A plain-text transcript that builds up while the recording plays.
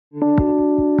This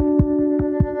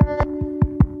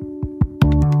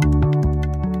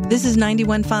is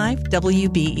 91.5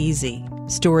 WBEZ.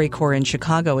 StoryCorps in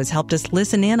Chicago has helped us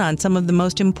listen in on some of the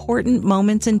most important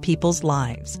moments in people's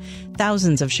lives.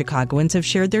 Thousands of Chicagoans have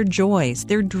shared their joys,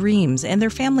 their dreams, and their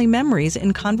family memories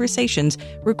in conversations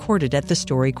recorded at the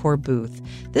StoryCorps booth.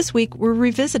 This week, we're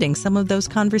revisiting some of those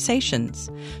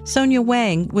conversations. Sonia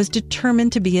Wang was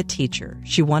determined to be a teacher.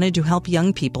 She wanted to help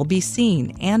young people be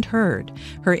seen and heard.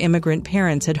 Her immigrant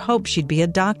parents had hoped she'd be a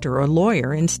doctor or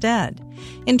lawyer instead.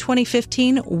 In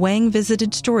 2015, Wang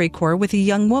visited StoryCorps with a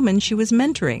young woman she was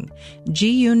mentoring.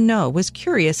 Ji Yoon Noh was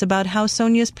curious about how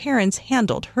Sonia's parents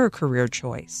handled her career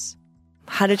choice.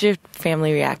 How did your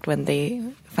family react when they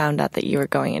found out that you were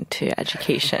going into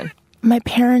education? My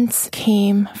parents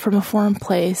came from a foreign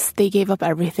place. They gave up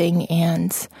everything,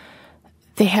 and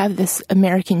they have this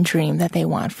American dream that they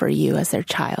want for you as their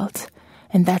child.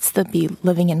 And that's to be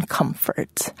living in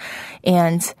comfort.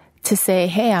 And to say,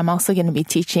 hey, I'm also going to be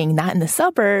teaching not in the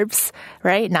suburbs,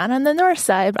 right? Not on the north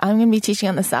side, but I'm going to be teaching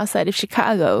on the south side of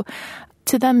Chicago.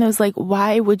 To them, it was like,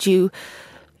 why would you,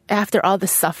 after all the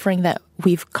suffering that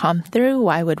we've come through,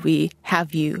 why would we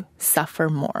have you suffer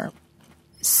more?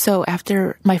 So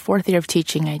after my fourth year of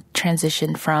teaching, I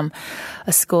transitioned from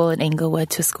a school in Englewood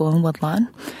to a school in Woodlawn.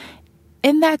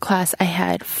 In that class, I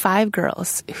had 5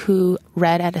 girls who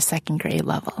read at a second grade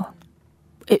level.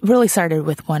 It really started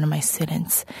with one of my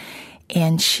students.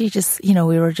 And she just, we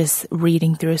were just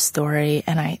reading through a story.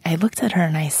 And I looked at her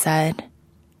and I said,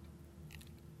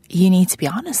 you need to be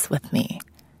honest with me.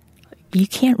 You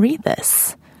can't read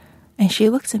this. And she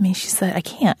looked at me and she said, I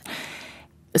can't.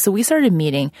 So we started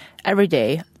meeting every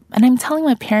day. And I'm telling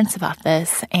my parents about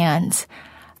this. And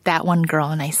that one girl,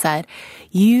 and I said,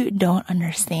 you don't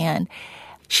understand.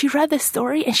 She read this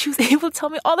story and she was able to tell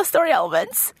me all the story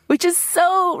elements, which is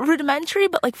so rudimentary,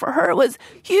 but like for her, it was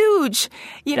huge,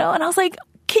 And I was like,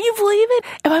 can you believe it?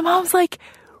 And my mom's like,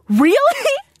 really?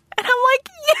 And I'm like,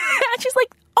 yeah. And she's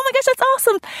like, oh my gosh, that's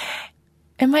awesome.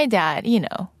 And my dad,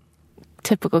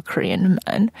 typical Korean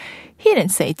man, he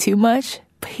didn't say too much,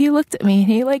 but he looked at me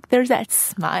and there's that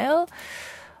smile.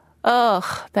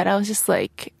 Oh, that I was just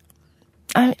like,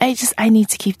 I need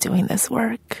to keep doing this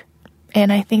work.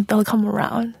 And I think they'll come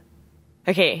around.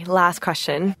 Okay, last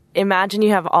question. Imagine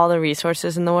you have all the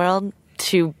resources in the world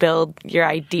to build your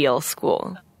ideal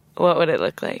school. What would it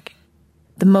look like?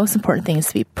 The most important thing is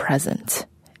to be present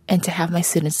and to have my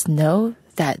students know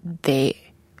that they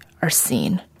are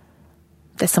seen,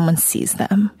 that someone sees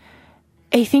them.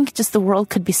 I think just the world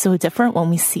could be so different when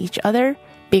we see each other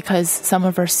because some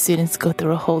of our students go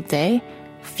through a whole day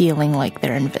feeling like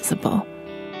they're invisible.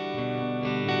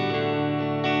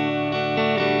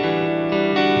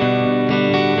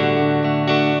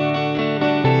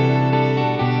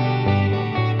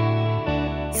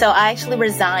 So I actually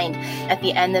resigned at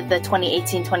the end of the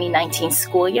 2018-2019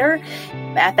 school year.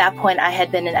 At that point, I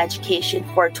had been in education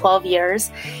for 12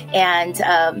 years, and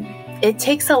it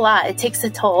takes a lot. It takes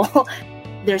a toll.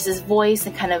 There's this voice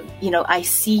and kind of, I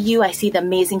see you, I see the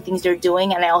amazing things you're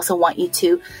doing, and I also want you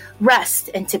to rest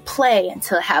and to play and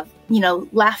to have,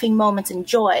 laughing moments and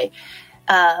joy.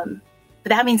 But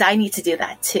that means I need to do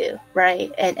that too,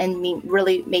 right? And me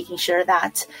really making sure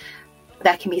that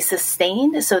can be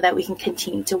sustained so that we can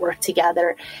continue to work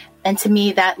together. And to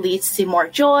me, that leads to more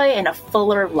joy and a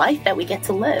fuller life that we get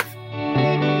to live.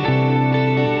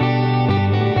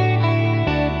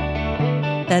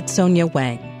 That's Sonia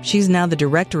Wang. She's now the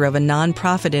director of a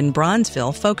nonprofit in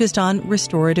Bronzeville focused on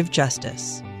restorative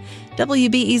justice.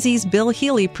 WBEZ's Bill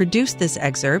Healy produced this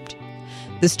excerpt.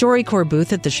 The StoryCorps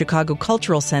booth at the Chicago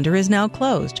Cultural Center is now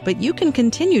closed, but you can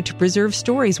continue to preserve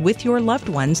stories with your loved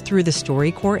ones through the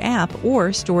StoryCorps app or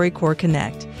StoryCorps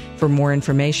Connect. For more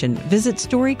information, visit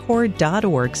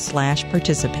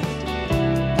StoryCorps.org/participate.